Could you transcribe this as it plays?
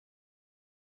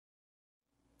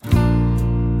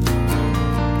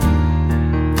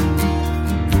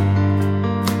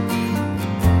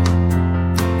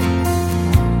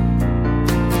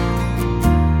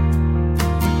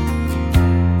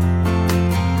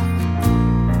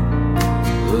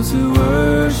Those who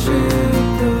worship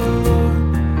the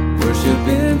Lord worship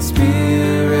in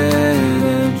spirit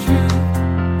and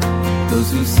truth. Those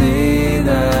who say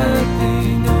that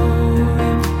they know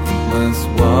Him must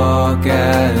walk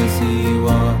as He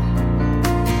walked.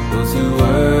 Those who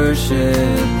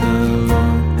worship the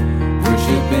Lord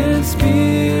worship in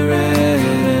spirit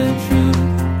and truth.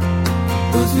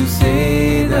 Those who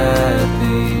say that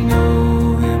they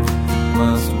know Him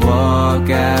must walk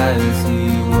as He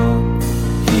walked.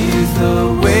 He is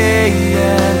the way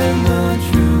and the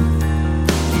truth,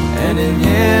 and in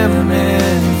Him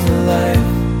is the life.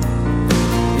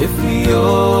 If we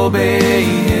obey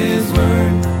His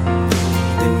word,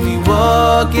 then we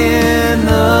walk in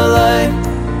the light.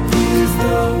 He is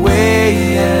the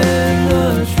way and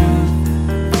the truth,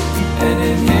 and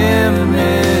in Him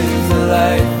is the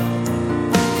life.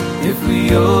 If we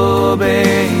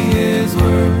obey His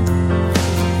word,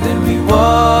 then we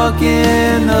walk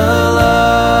in the light.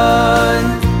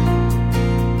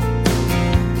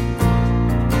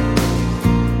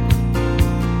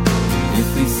 If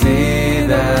we say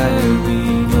that we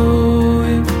know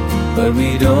Him, but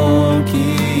we don't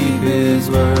keep His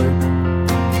word,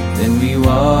 then we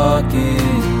walk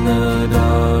in the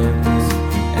darkness,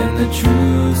 and the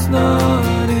truth's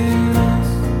not in us.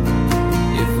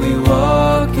 If we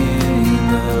walk in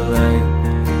the light,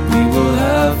 we will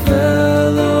have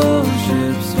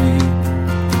fellowship sweet,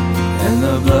 and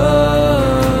the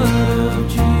blood of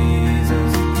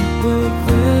Jesus will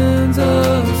cleanse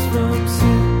us from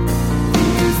sin. He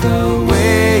is the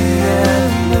way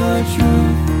and the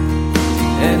truth,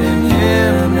 and in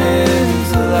Him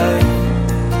is the life.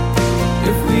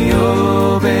 If we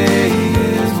obey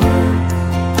His word,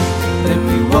 then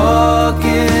we walk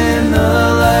in the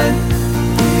light.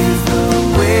 He is the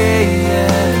way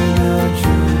and the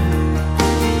truth,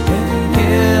 and in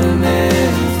Him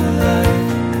is the life.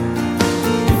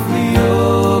 If we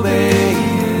obey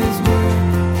His word,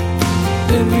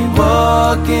 then we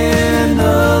walk in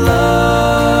the light.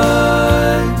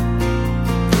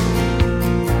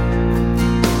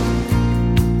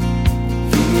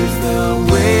 He is the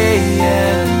way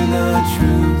and the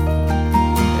truth,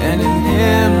 and in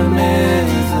Him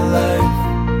is the life.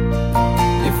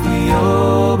 If we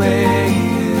obey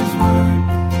His word,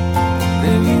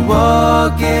 then we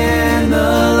walk in the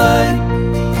light.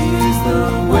 He is the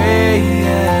way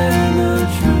and the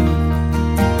truth,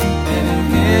 and in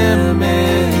Him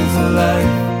is the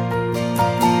life.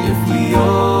 If we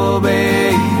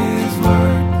obey His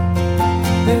word,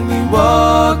 then we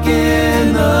walk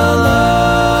in the light.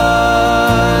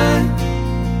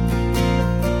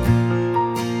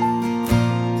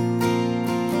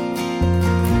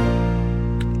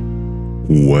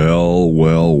 Well.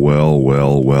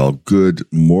 Good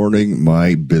morning,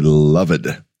 my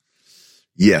beloved.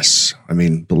 Yes,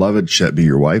 beloved should be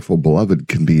your wife. Well, beloved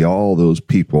can be all those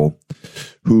people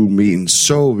who mean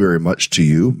so very much to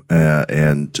you,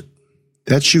 and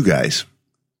that's you guys.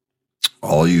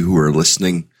 All you who are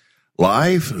listening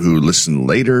live, who listen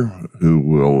later, who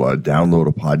will download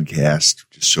a podcast.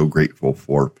 Just so grateful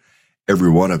for every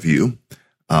one of you.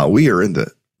 We are in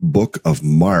the book of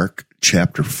Mark,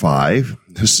 chapter 5.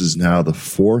 This is now the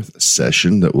fourth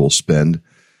session that we'll spend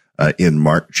in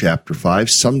Mark chapter 5.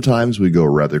 Sometimes we go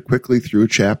rather quickly through a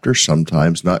chapter,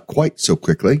 sometimes not quite so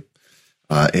quickly.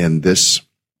 And this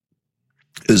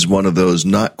is one of those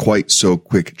not quite so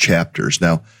quick chapters.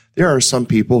 Now, there are some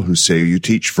people who say you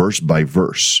teach verse by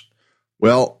verse.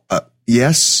 Well,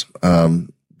 yes,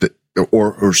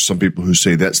 or some people who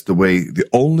say that's the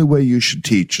only way you should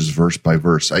teach is verse by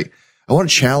verse. I want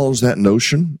to challenge that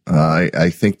notion.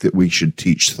 I think that we should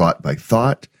teach thought by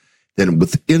thought. Then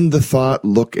within the thought,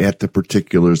 look at the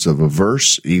particulars of a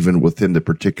verse, even within the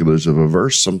particulars of a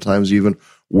verse, sometimes even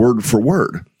word for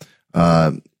word,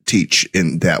 teach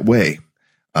in that way.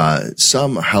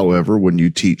 Some, however, when you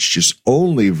teach just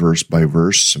only verse by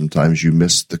verse, sometimes you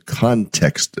miss the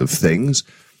context of things.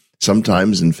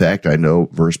 Sometimes, in fact, I know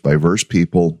verse by verse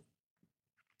people,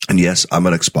 and yes, I'm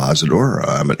an expositor,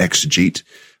 I'm an exegete,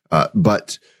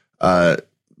 but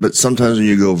sometimes when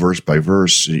you go verse by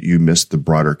verse, you miss the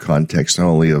broader context, not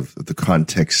only of the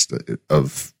context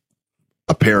of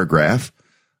a paragraph.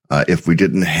 If we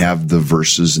didn't have the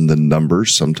verses and the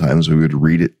numbers, sometimes we would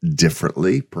read it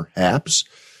differently, perhaps.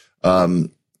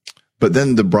 But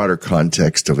then the broader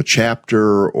context of a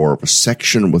chapter or of a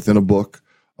section within a book,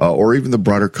 or even the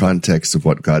broader context of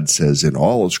what God says in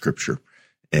all of Scripture.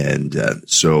 And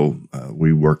so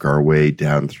we work our way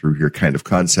down through here kind of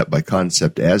concept by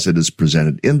concept as it is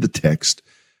presented in the text,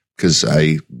 because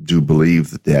I do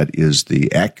believe that that is the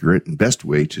accurate and best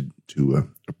way to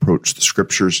approach the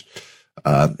Scriptures.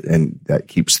 and that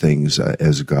keeps things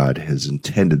as God has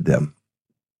intended them.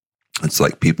 It's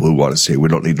like people who want to say we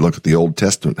don't need to look at the Old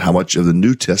Testament. How much of the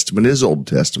New Testament is Old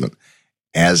Testament?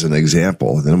 As an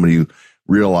example, and then when you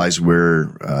realize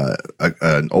where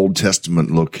an Old Testament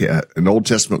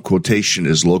quotation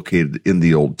is located in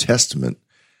the Old Testament,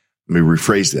 let me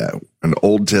rephrase that. An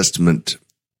Old Testament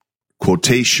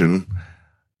quotation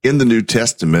in the New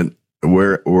Testament,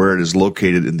 where it is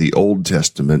located in the Old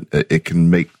Testament, it can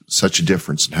make such a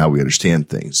difference in how we understand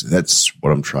things. That's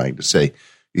what I'm trying to say.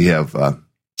 You have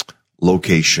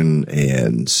location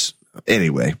and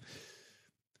anyway,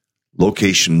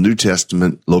 location New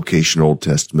Testament, location Old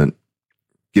Testament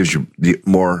gives you the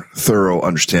more thorough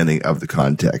understanding of the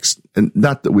context. And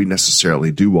not that we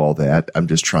necessarily do all that. I'm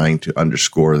just trying to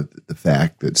underscore the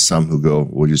fact that some who go,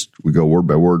 we go word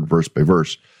by word, verse by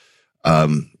verse.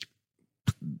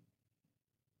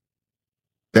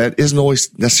 That isn't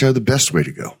always necessarily the best way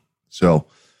to go. So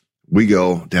we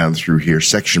go down through here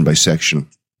section by section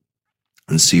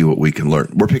and see what we can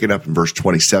learn. We're picking up in verse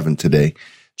 27 today.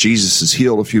 Jesus has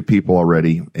healed a few people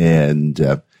already,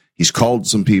 and he's called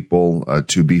some people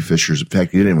to be fishers. In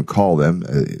fact, he didn't even call them.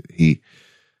 He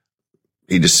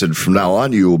just said, from now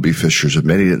on, you will be fishers of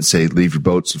men. He didn't say, leave your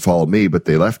boats and follow me, but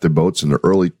they left their boats in the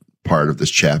early part of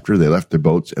this chapter. They left their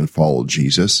boats and followed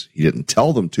Jesus. He didn't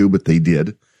tell them to, but they did.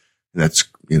 And that's,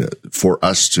 for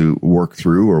us to work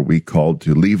through. Are we called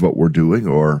to leave what we're doing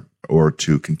or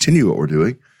to continue what we're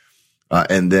doing?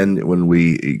 And then when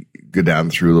we go down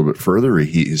through a little bit further,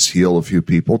 he has healed a few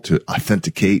people to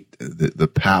authenticate the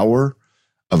power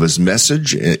of his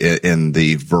message and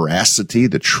the veracity,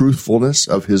 the truthfulness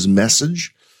of his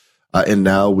message. And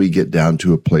now we get down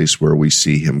to a place where we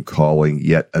see him calling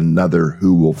yet another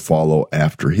who will follow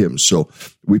after him. So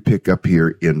we pick up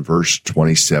here in verse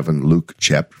 27, Luke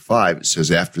chapter 5. It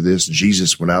says, after this,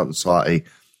 Jesus went out and saw a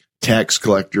tax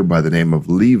collector by the name of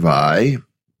Levi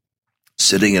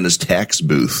sitting in his tax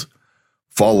booth.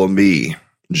 Follow me,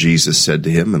 Jesus said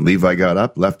to him. And Levi got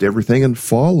up, left everything, and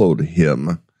followed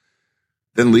him.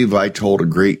 Then Levi held a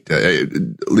great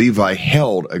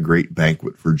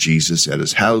banquet for Jesus at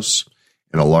his house,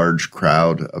 and a large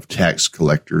crowd of tax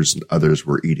collectors and others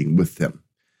were eating with them.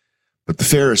 But the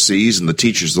Pharisees and the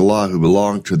teachers of the law who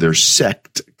belonged to their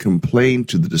sect complained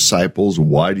to the disciples,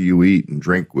 why do you eat and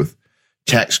drink with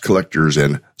tax collectors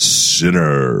and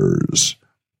sinners?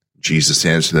 Jesus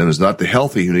answered them, it is not the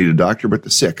healthy who need a doctor, but the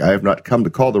sick. I have not come to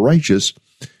call the righteous,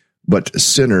 but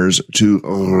sinners to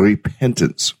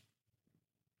repentance.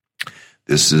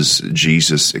 This is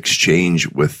Jesus'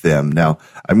 exchange with them. Now,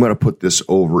 I'm going to put this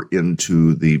over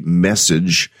into the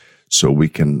Message so we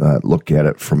can look at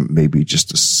it from maybe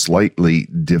just a slightly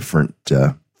different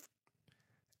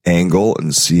angle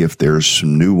and see if there's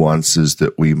some nuances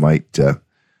that we might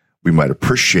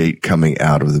appreciate coming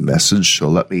out of the Message. So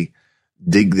let me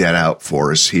dig that out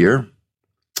for us here,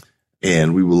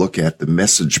 and we will look at the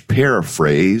Message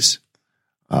paraphrase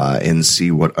and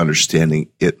see what understanding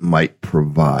it might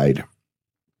provide.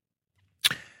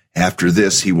 After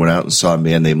this, he went out and saw a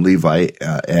man named Levi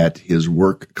at his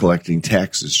work collecting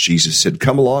taxes. Jesus said,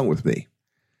 come along with me.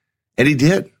 And he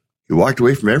did. He walked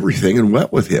away from everything and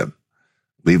went with him.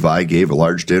 Levi gave a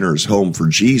large dinner at his home for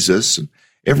Jesus, and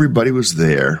everybody was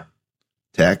there.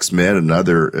 Taxmen and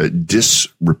other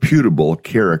disreputable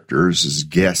characters as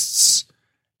guests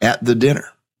at the dinner.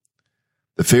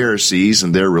 The Pharisees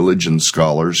and their religion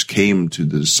scholars came to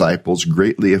the disciples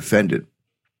greatly offended.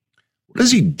 What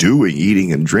is he doing,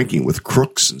 eating and drinking with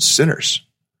crooks and sinners?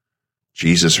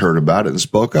 Jesus heard about it and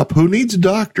spoke up. Who needs a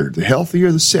doctor, the healthy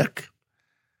or the sick?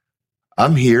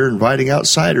 I'm here inviting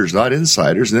outsiders, not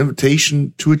insiders, an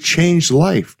invitation to a changed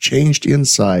life, changed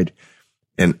inside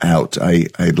and out. I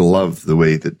love the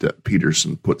way that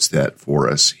Peterson puts that for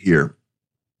us here.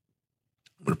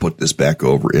 I'm going to put this back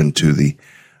over into the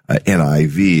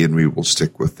NIV, and we will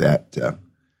stick with that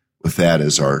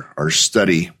as our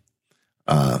study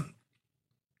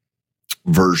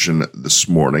version this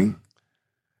morning.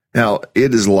 Now,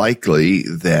 it is likely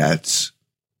that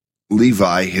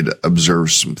Levi had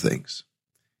observed some things.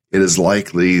 It is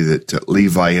likely that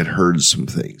Levi had heard some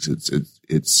things.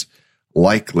 It's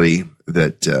likely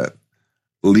that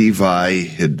Levi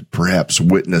had perhaps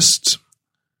witnessed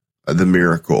the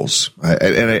miracles.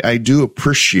 I do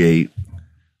appreciate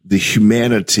the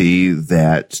humanity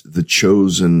that the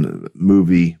chosen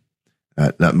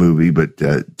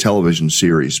television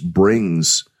series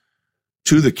brings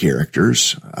to the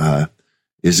characters.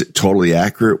 Is it totally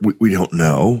accurate? We don't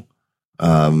know.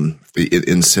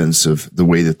 In sense of the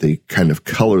way that they kind of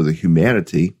color the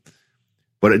humanity,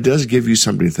 but it does give you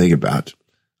something to think about.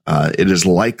 It is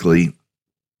likely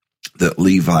that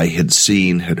Levi had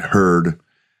seen, had heard.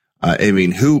 I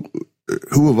mean, who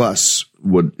of us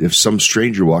would, if some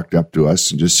stranger walked up to us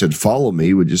and just said, "Follow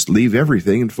me," would just leave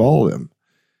everything and follow him?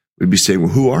 We'd be saying, "Well,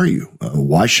 who are you?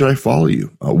 Why should I follow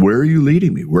you? Where are you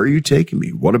leading me? Where are you taking me?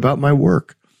 What about my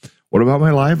work? What about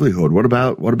my livelihood? What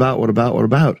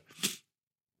about?"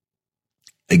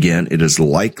 Again, it is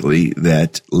likely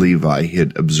that Levi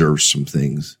had observed some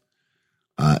things.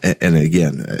 And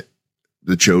again,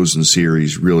 the Chosen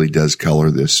series really does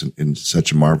color this in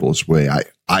such a marvelous way,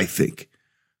 I think.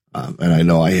 And I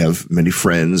know I have many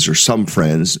friends, or some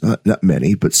friends, not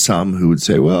many, but some, who would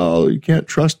say, "Well, you can't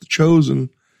trust the Chosen."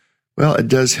 Well, it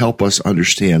does help us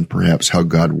understand perhaps how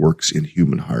God works in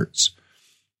human hearts.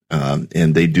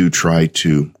 And they do try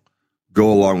to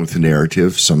go along with the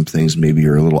narrative. Some things maybe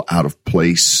are a little out of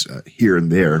place here and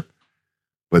there,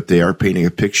 but they are painting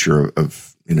a picture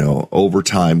of, over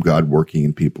time, God working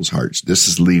in people's hearts. This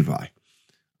is Levi.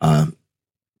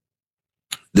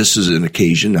 This is an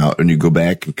occasion now, and you go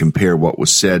back and compare what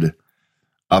was said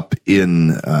up in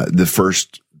the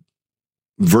first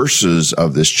verses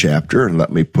of this chapter, and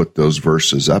let me put those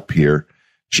verses up here.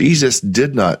 Jesus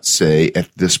did not say at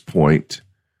this point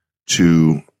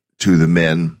to the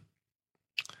men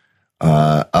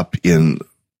up in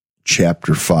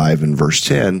chapter 5 and verse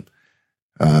 10,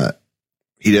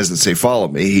 he doesn't say, "Follow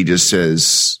me." He just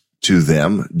says to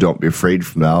them, "Don't be afraid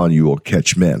from now, and you will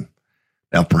catch men."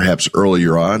 Now, perhaps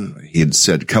earlier on, he had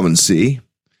said, "Come and see."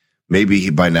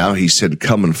 Maybe by now he said,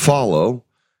 "Come and follow."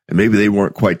 And maybe they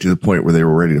weren't quite to the point where they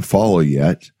were ready to follow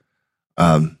yet.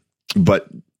 But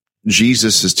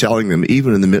Jesus is telling them,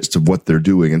 even in the midst of what they're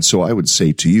doing. And so I would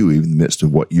say to you, even in the midst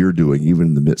of what you're doing, even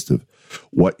in the midst of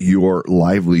what your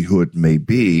livelihood may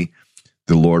be,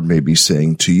 the Lord may be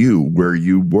saying to you, where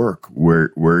you work,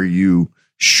 where you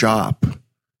shop,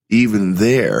 even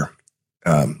there,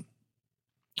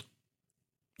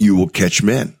 you will catch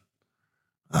men.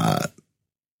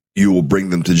 You will bring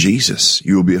them to Jesus.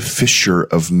 You will be a fisher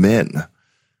of men.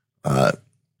 But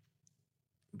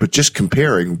just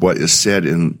comparing what is said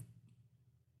in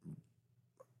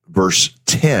verse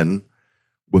 10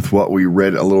 with what we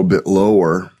read a little bit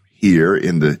lower here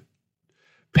in the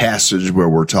passage where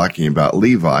we're talking about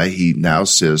Levi, he now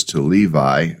says to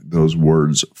Levi those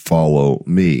words, "Follow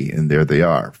me." And there they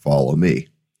are, "Follow me."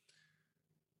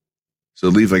 So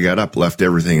Levi got up, left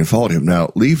everything, and followed him.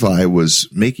 Now, Levi was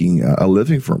making a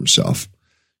living for himself.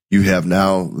 You have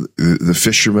now the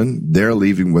fishermen, they're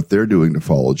leaving what they're doing to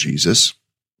follow Jesus.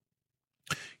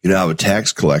 You now have a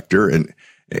tax collector,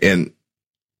 and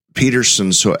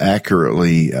Peterson so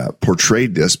accurately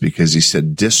portrayed this because he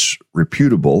said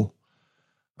disreputable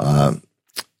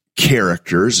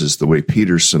characters is the way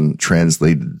Peterson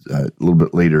translated a little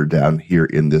bit later down here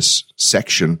in this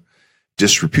section.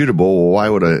 Disreputable. Well, why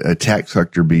would a tax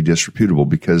collector be disreputable?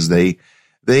 Because they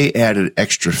added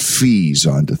extra fees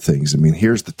onto things. I mean,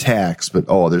 here's the tax, but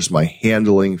there's my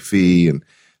handling fee, and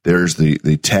there's the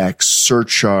tax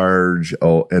surcharge.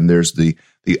 And there's the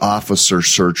officer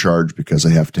surcharge because I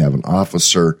have to have an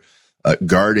officer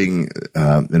guarding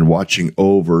and watching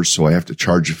over, so I have to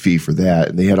charge a fee for that.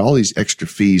 And they had all these extra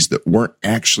fees that weren't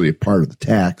actually a part of the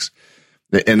tax,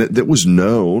 and that was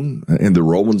known, and the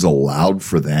Romans allowed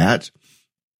for that.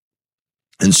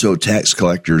 And so tax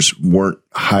collectors weren't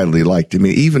highly liked. I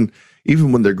mean,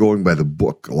 even when they're going by the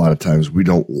book, a lot of times we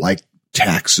don't like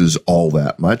taxes all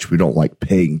that much. We don't like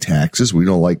paying taxes. We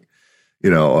don't like,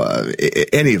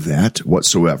 any of that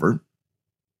whatsoever.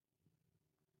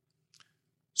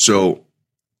 So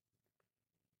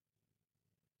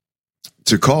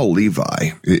to call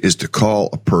Levi is to call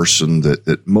a person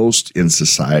that most in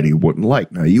society wouldn't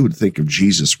like. Now, you would think if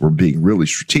Jesus were being really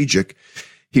strategic,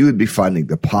 he would be finding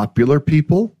the popular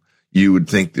people. You would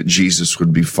think that Jesus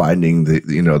would be finding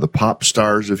the pop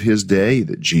stars of his day,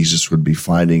 that Jesus would be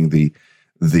finding the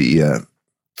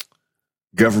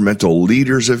governmental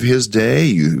leaders of his day.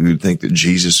 You would think that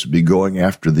Jesus would be going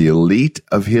after the elite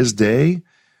of his day.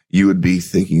 You would be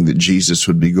thinking that Jesus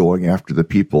would be going after the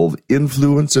people of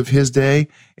influence of his day.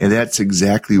 And that's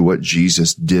exactly what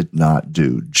Jesus did not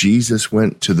do. Jesus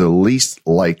went to the least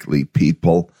likely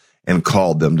people and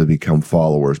called them to become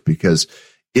followers, because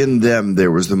in them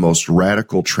there was the most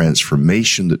radical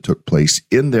transformation that took place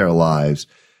in their lives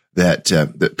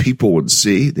that people would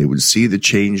see. They would see the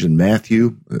change in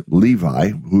Levi,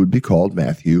 who would be called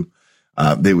Matthew.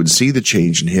 They would see the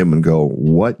change in him and go,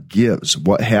 what gives?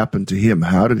 What happened to him?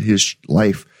 How did his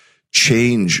life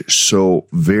change so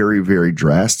very, very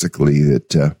drastically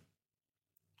that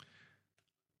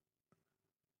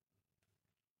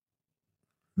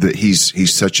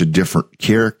he's such a different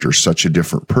character, such a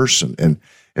different person?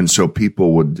 And so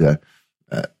people would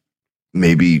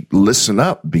maybe listen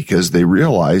up because they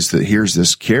realize that here's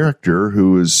this character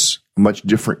who is a much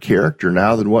different character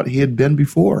now than what he had been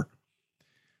before.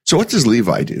 So what does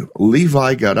Levi do?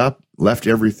 Levi got up, left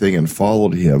everything, and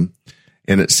followed him.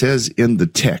 And it says in the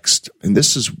text, and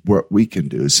this is what we can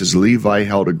do. It says, Levi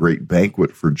held a great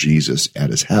banquet for Jesus at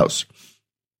his house.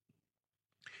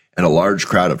 And a large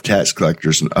crowd of tax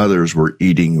collectors and others were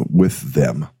eating with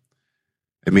them.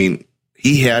 I mean,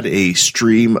 he had a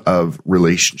stream of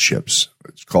relationships.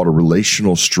 It's called a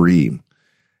relational stream.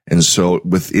 And so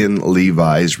within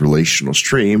Levi's relational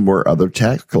stream were other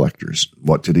tax collectors.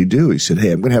 What did he do? He said,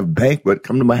 hey, I'm going to have a banquet.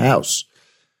 Come to my house.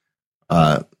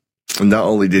 Not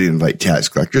only did he invite tax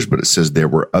collectors, but it says there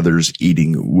were others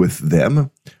eating with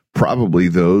them, probably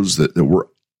those that were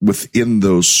within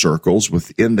those circles,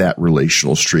 within that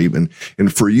relational stream.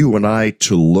 And for you and I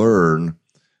to learn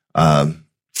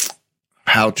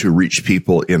how to reach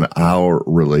people in our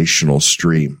relational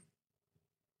stream.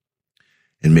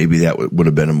 And maybe that would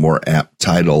have been a more apt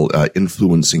title,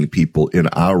 influencing people in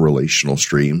our relational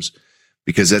streams,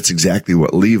 because that's exactly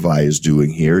what Levi is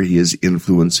doing here. He is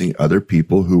influencing other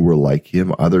people who were like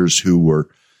him, others who were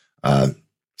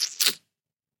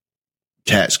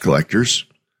tax collectors.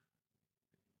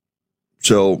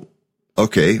 So,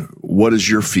 okay, what is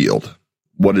your field?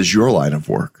 What is your line of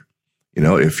work? You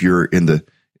know, if you're in the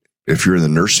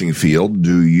nursing field,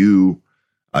 do you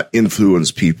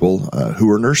influence people who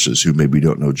are nurses who maybe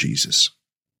don't know Jesus?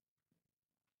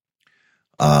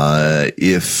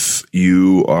 If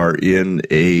you are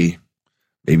maybe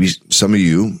some of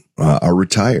you are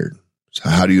retired. So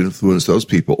how do you influence those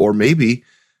people? Or maybe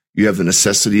you have the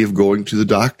necessity of going to the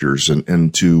doctors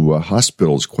and to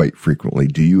hospitals quite frequently.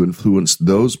 Do you influence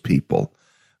those people?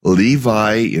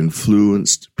 Levi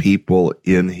influenced people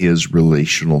in his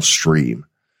relational stream.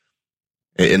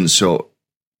 And so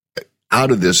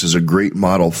out of this is a great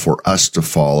model for us to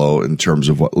follow in terms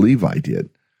of what Levi did.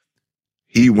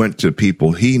 He went to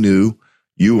people he knew.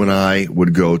 You and I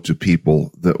would go to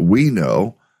people that we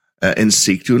know and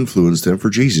seek to influence them for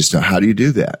Jesus. Now, how do you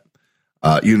do that?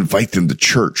 You invite them to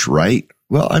church, right?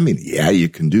 Well, I mean, yeah, you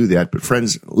can do that. But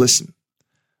friends, listen,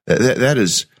 that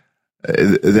is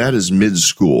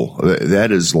mid-school.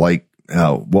 That is like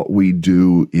what we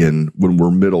do when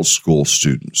we're middle school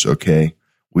students, okay?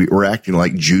 We're acting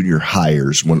like junior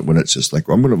hires when it's just like,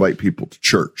 well, I'm going to invite people to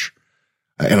church.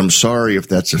 And I'm sorry if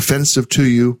that's offensive to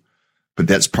you, but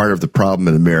that's part of the problem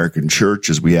in American church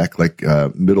is we act like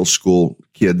middle school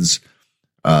kids,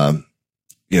 come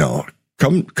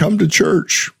to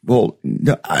church. Well,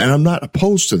 and I'm not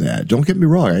opposed to that. Don't get me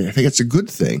wrong. I think it's a good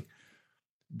thing.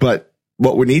 But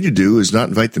what we need to do is not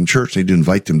invite them to church. We need to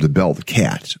invite them to Bell the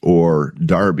Cat or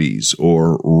Darby's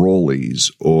or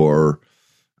Rollies or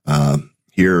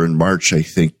here in March, I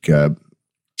think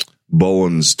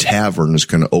Bowen's Tavern is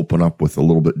going to open up with a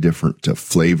little bit different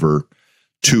flavor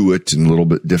to it and a little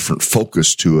bit different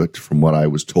focus to it from what I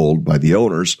was told by the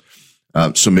owners.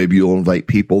 So maybe you'll invite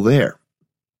people there.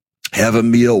 Have a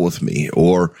meal with me,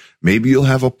 or maybe you'll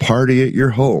have a party at your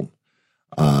home.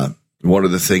 One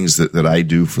of the things that I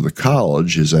do for the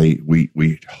college is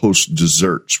we host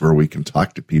desserts where we can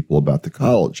talk to people about the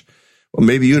college. Well,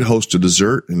 maybe you'd host a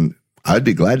dessert, and I'd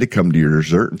be glad to come to your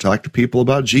dessert and talk to people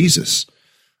about Jesus.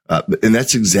 And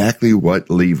that's exactly what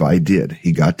Levi did.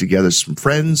 He got together some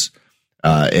friends,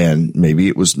 and maybe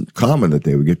it was common that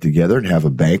they would get together and have a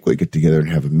banquet, get together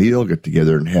and have a meal, get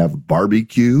together and have a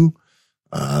barbecue.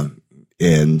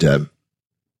 And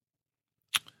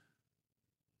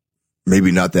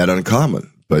maybe not that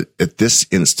uncommon, but at this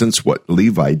instance, what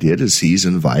Levi did is he's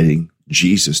inviting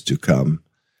Jesus to come,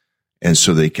 and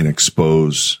so they can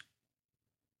expose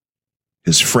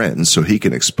his friends, so he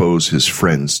can expose his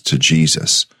friends to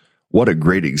Jesus. What a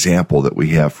great example that we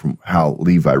have from how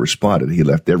Levi responded. He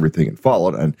left everything and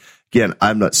followed. And again,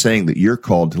 I'm not saying that you're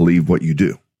called to leave what you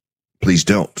do. Please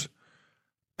don't.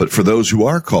 But for those who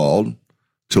are called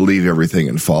to leave everything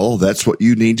and follow, that's what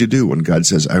you need to do. When God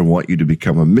says, I want you to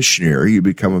become a missionary, you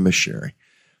become a missionary.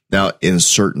 Now, in a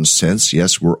certain sense,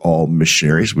 yes, we're all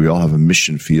missionaries. We all have a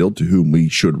mission field to whom we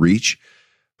should reach.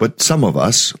 But some of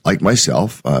us, like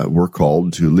myself, were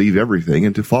called to leave everything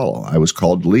and to follow. I was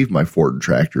called to leave my Ford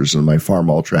tractors and my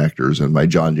Farmall tractors and my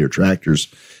John Deere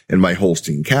tractors and my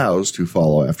Holstein cows to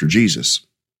follow after Jesus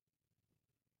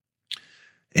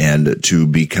and to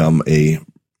become a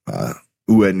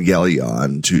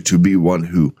Evangelion, to be one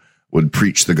who would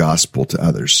preach the gospel to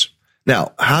others.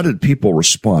 Now, how did people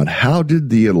respond? How did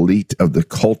the elite of the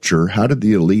culture, how did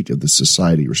the elite of the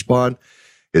society respond?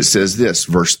 It says this,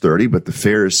 verse 30, but the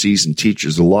Pharisees and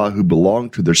teachers of the law who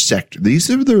belonged to their sect,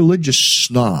 these are the religious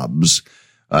snobs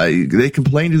They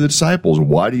complained to the disciples,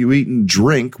 why do you eat and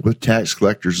drink with tax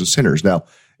collectors and sinners? Now,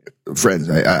 friends,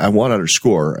 I want to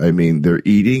underscore, I mean, they're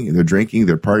eating, they're drinking,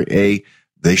 they're partying.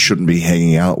 They shouldn't be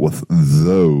hanging out with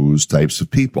those types of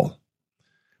people.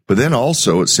 But then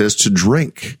also it says to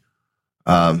drink.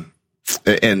 And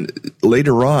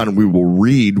later on, we will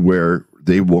read where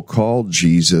they will call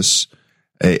Jesus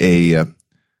a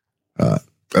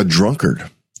drunkard.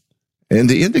 And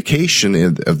the indication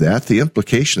of that, the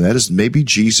implication of that is maybe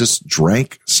Jesus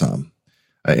drank some.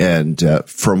 And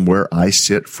from where I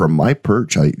sit, from my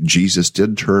perch, Jesus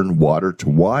did turn water to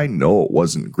wine. No, it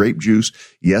wasn't grape juice.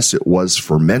 Yes, it was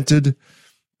fermented.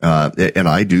 And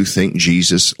I do think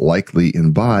Jesus likely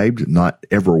imbibed, not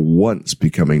ever once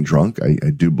becoming drunk. I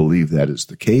do believe that is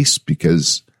the case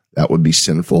because that would be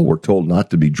sinful. We're told not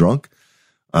to be drunk.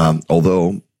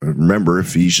 Although, remember,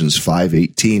 Ephesians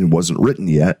 5:18 wasn't written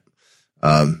yet.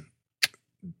 And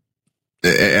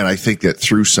I think that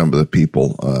threw some of the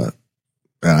people,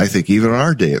 and I think even in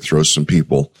our day, it throws some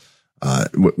people,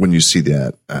 when you see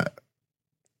that,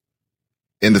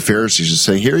 and the Pharisees are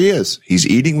saying, here he is. He's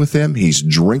eating with them. He's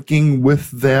drinking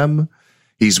with them.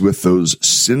 He's with those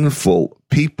sinful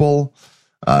people.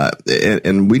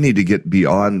 And we need to get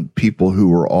beyond people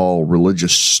who are all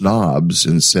religious snobs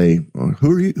and say, well,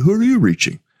 who are you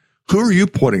reaching? Who are you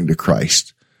pointing to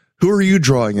Christ? Who are you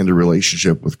drawing into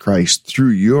relationship with Christ through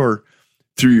your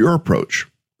approach?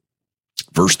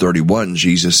 Verse 31,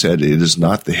 Jesus said, it is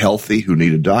not the healthy who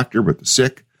need a doctor, but the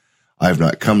sick. I have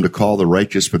not come to call the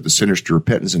righteous, but the sinners to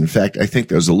repentance. And in fact, I think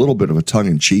there's a little bit of a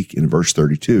tongue-in-cheek in verse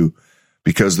 32,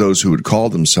 because those who would call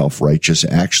themselves righteous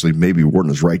actually maybe weren't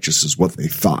as righteous as what they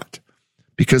thought,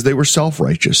 because they were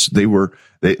self-righteous. They were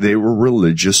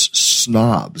religious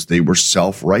snobs. They were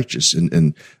self-righteous.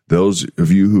 And those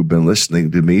of you who've been listening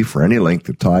to me for any length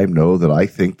of time know that I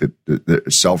think that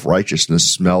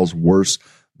self-righteousness smells worse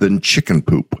than chicken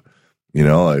poop. You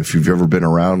know, if you've ever been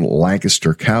around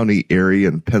Lancaster County area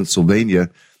in Pennsylvania,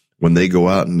 when they go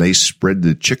out and they spread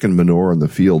the chicken manure in the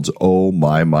fields, oh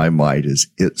my, does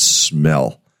it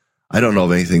smell. I don't know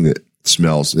of anything that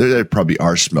smells. There probably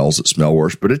are smells that smell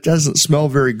worse, but it doesn't smell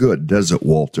very good, does it,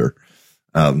 Walter?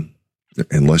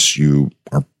 Unless you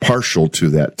are partial to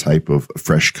that type of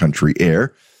fresh country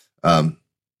air.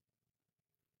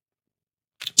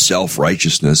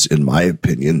 Self-righteousness, in my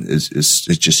opinion, it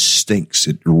just stinks.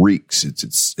 It reeks.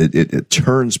 It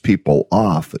turns people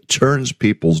off. It turns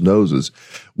people's noses.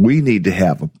 We need to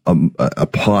have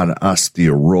upon us the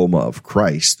aroma of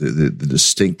Christ, the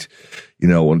distinct,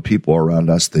 when people are around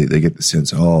us, they get the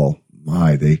sense, oh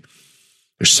my, there's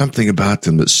something about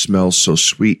them that smells so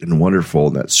sweet and wonderful,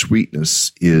 and that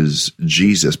sweetness is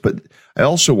Jesus. But I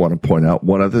also want to point out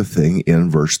one other thing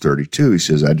in verse 32. He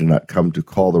says, I did not come to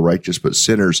call the righteous, but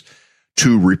sinners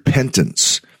to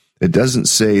repentance. It doesn't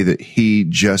say that he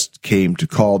just came to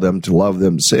call them, to love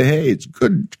them, to say, hey, it's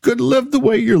good to live the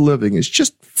way you're living. It's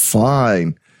just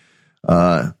fine.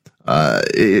 I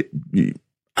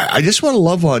just want to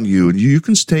love on you, and you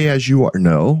can stay as you are.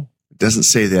 No, it doesn't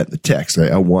say that in the text.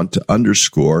 I want to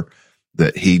underscore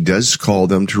that he does call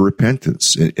them to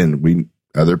repentance. And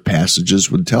other passages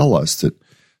would tell us that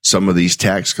some of these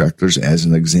tax collectors, as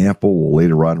an example, we'll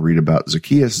later on read about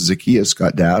Zacchaeus. Zacchaeus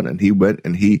got down and he went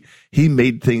and he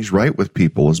made things right with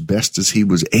people as best as he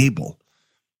was able.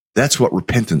 That's what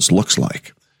repentance looks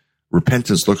like.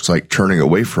 Repentance looks like turning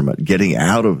away from it, getting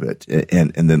out of it,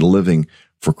 and then living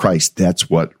for Christ. That's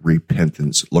what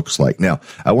repentance looks like. Now,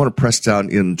 I want to press down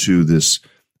into this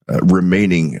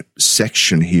remaining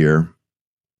section here.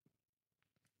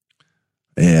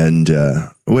 And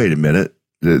wait a minute,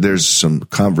 there's some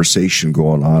conversation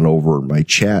going on over in my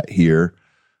chat here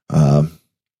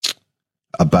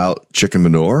about chicken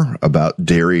manure, about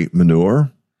dairy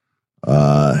manure,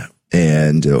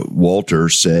 and Walter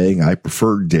saying, I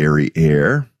prefer dairy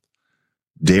air,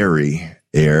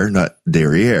 not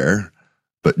derriere,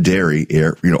 but dairy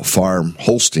air, farm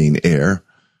Holstein air.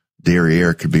 Dairy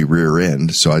air could be rear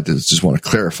end. So I just want to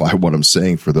clarify what I'm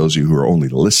saying for those of you who are only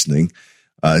listening.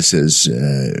 It says,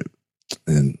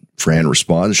 and Fran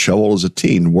responds, shovel is a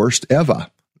teen, worst ever.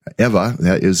 Ever,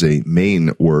 that is a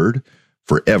main word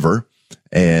for ever.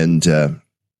 And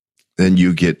then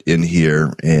you get in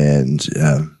here, and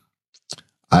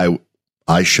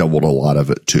I shoveled a lot of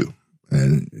it too,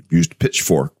 and used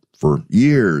pitchfork for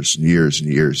years and years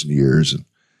and years and years. And,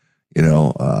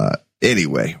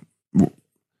 anyway,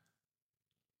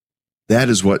 that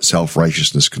is what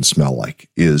self-righteousness can smell like,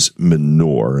 is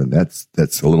manure. And that's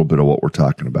a little bit of what we're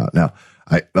talking about. Now,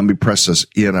 let me press us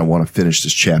in. I want to finish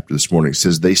this chapter this morning. It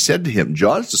says, they said to him,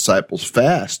 John's disciples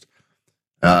fast,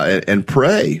 and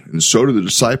pray, and so do the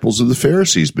disciples of the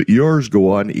Pharisees, but yours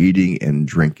go on eating and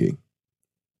drinking.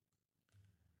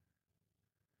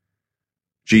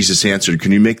 Jesus answered,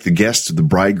 can you make the guests of the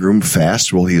bridegroom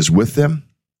fast while he is with them?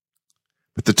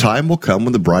 But the time will come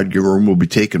when the bridegroom will be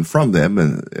taken from them,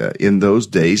 and in those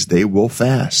days they will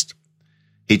fast.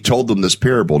 He told them this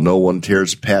parable, no one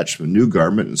tears a patch from a new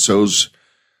garment and sews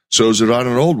it on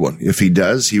an old one. If he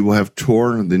does, he will have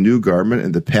torn the new garment,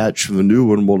 and the patch from the new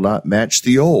one will not match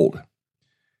the old.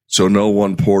 So no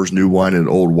one pours new wine in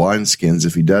old wineskins.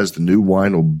 If he does, the new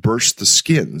wine will burst the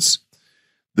skins.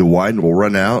 The wine will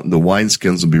run out, and the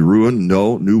wineskins will be ruined.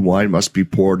 No, new wine must be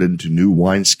poured into new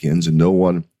wineskins, and no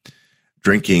one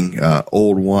drinking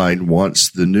old wine wants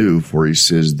the new, for he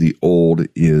says the old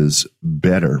is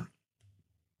better.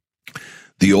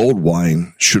 The old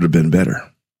wine should have been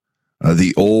better.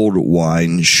 The old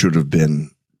wine should have been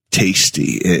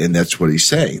tasty, and that's what he's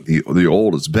saying. The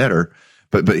old is better,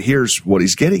 but here's what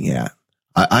he's getting at.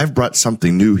 I've brought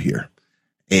something new here,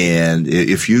 and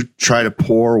if you try to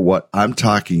pour what I'm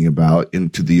talking about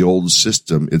into the old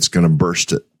system, it's going to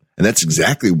burst it, and that's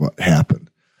exactly what happened.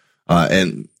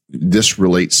 And this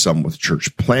relates some with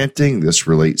church planting. This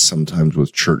relates sometimes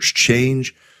with church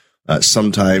change.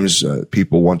 Sometimes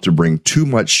people want to bring too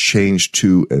much change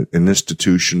to an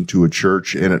institution, to a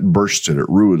church, and it bursts it, it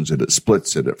ruins it, it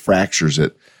splits it, it fractures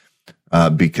it,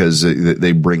 because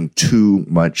they bring too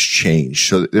much change.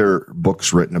 So there are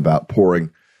books written about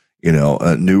pouring,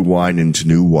 new wine into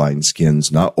new wineskins,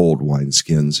 not old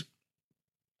wineskins.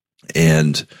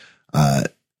 And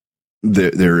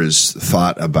there is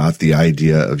thought about the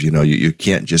idea of, you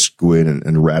can't just go in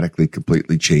and radically,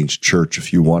 completely change church.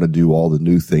 If you want to do all the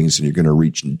new things and you're going to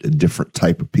reach a different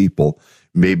type of people,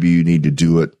 maybe you need to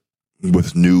do it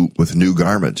with new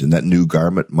garment, and that new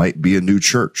garment might be a new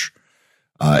church.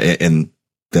 And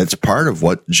that's part of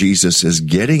what Jesus is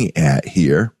getting at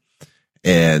here.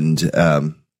 And,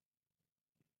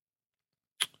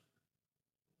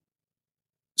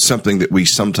 something that we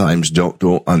sometimes don't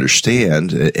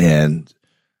understand, and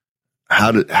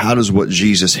how does what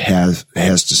Jesus has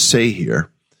to say here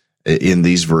in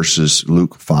these verses,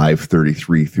 Luke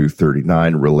 5:33 through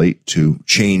 39, relate to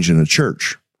change in a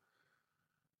church?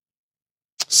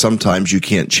 Sometimes you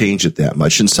can't change it that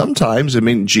much, and sometimes,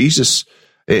 Jesus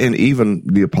and even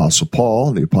the Apostle Paul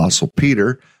and the Apostle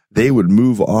Peter, they would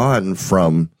move on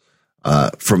from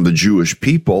the Jewish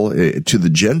people to the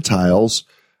Gentiles,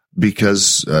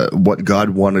 because what God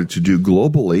wanted to do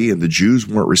globally, and the Jews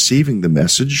weren't receiving the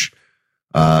message.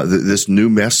 This new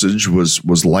message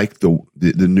was like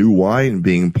the new wine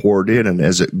being poured in, and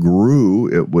as it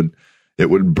grew, it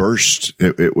would burst,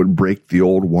 it would break the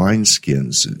old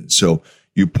wineskins. And so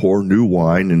you pour new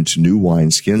wine into new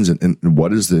wineskins, and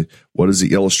what is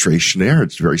the illustration there?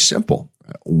 It's very simple.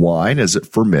 Wine, as it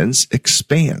ferments,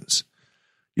 expands.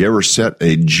 You ever set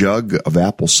a jug of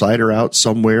apple cider out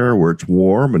somewhere where it's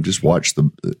warm and just watch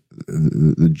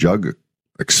the jug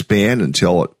expand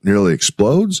until it nearly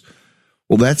explodes?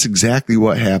 Well, that's exactly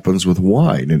what happens with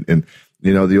wine. And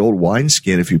the old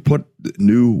wineskin, if you put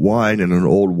new wine in an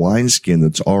old wineskin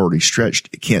that's already stretched,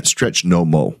 it can't stretch no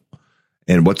more.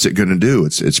 And what's it going to do?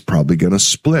 It's probably going to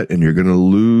split, and you're going to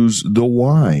lose the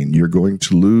wine. You're going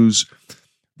to lose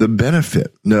the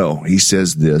benefit. No, he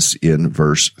says this in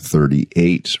verse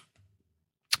 38.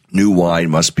 New wine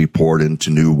must be poured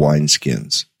into new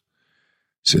wineskins.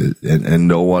 So, and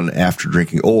no one after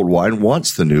drinking old wine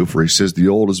wants the new, for he says the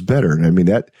old is better. And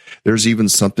that there's even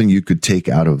something you could take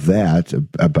out of that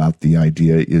about the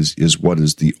idea is what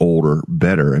is the older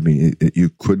better? You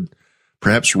could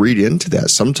perhaps read into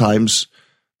that. Sometimes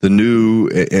the new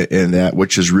and that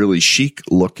which is really chic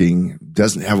looking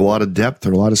doesn't have a lot of depth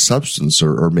or a lot of substance,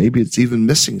 or maybe it's even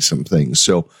missing some things.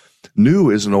 So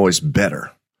new isn't always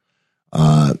better.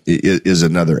 It is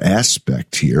another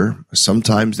aspect here.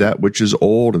 Sometimes that which is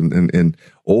old and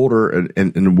older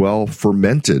and well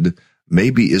fermented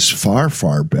maybe is far,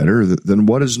 far better than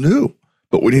what is new.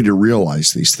 But we need to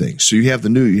realize these things. So you have the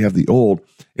new, you have the old,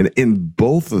 and in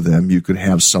both of them you could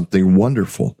have something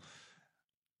wonderful.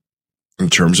 In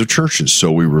terms of churches,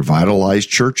 so we revitalize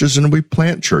churches and we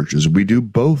plant churches. We do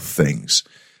both things.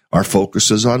 Our focus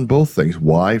is on both things.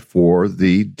 Why? For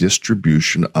the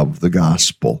distribution of the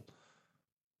gospel.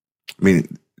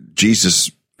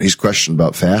 Jesus, he's questioned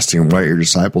about fasting, and why are your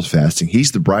disciples fasting?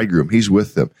 He's the bridegroom. He's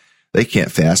with them. They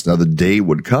can't fast. Now the day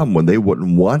would come when they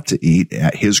wouldn't want to eat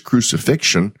at his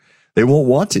crucifixion. They won't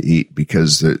want to eat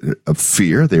because of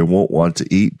fear. They won't want to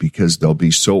eat because they'll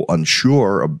be so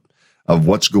unsure of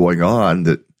what's going on,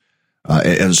 that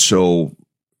and so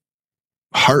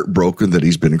heartbroken that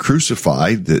he's been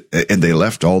crucified, and they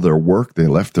left all their work, they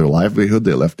left their livelihood,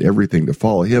 they left everything to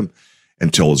follow him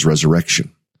until his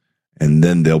resurrection. And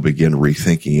then they'll begin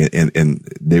rethinking it, and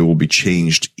they will be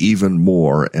changed even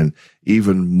more and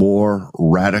even more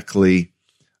radically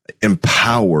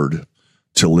empowered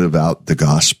to live out the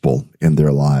gospel in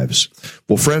their lives.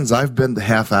 Well, friends, I've been the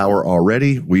half hour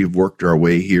already. We've worked our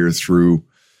way here through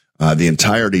the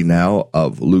entirety now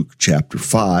of Luke chapter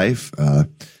 5.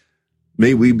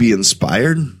 May we be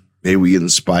inspired. May we be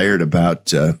inspired about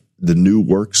the new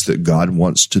works that God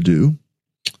wants to do.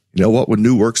 You know, what would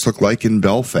new works look like in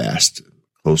Belfast,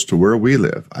 close to where we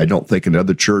live? I don't think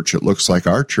another church that looks like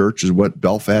our church is what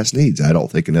Belfast needs. I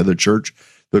don't think another church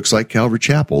looks like Calvary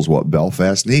Chapel is what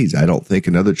Belfast needs. I don't think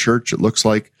another church that looks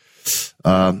like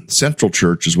Central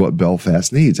Church is what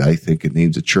Belfast needs. I think it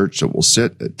needs a church that will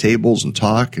sit at tables and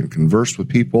talk and converse with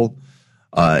people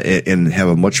and have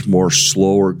a much more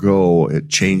slower go at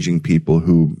changing people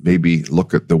who maybe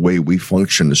look at the way we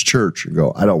function as church and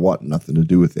go, I don't want nothing to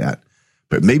do with that.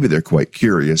 But maybe they're quite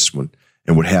curious and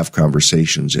would have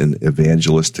conversations in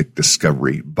evangelistic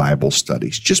discovery Bible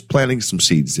studies. Just planting some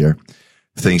seeds there,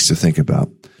 things to think about.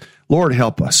 Lord,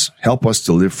 help us. Help us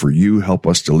to live for you. Help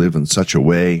us to live in such a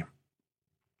way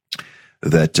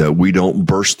that we don't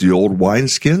burst the old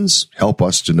wineskins. Help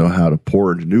us to know how to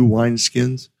pour into new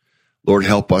wineskins. Lord,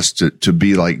 help us to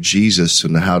be like Jesus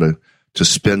and how to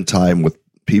spend time with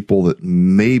people that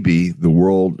maybe the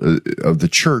world of the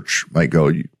church might go,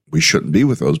 we shouldn't be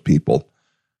with those people.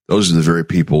 Those are the very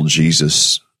people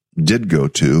Jesus did go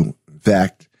to. In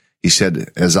fact, he said,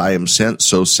 as I am sent,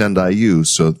 so send I you.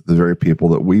 So the very people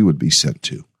that we would be sent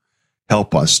to.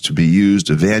 Help us to be used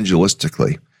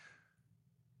evangelistically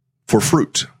for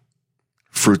fruit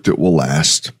that will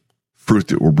last, fruit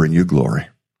that will bring you glory.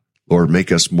 Lord,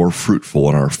 make us more fruitful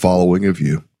in our following of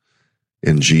you.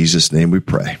 In Jesus' name we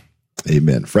pray.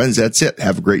 Amen. Friends, that's it.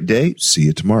 Have a great day. See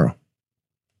you tomorrow.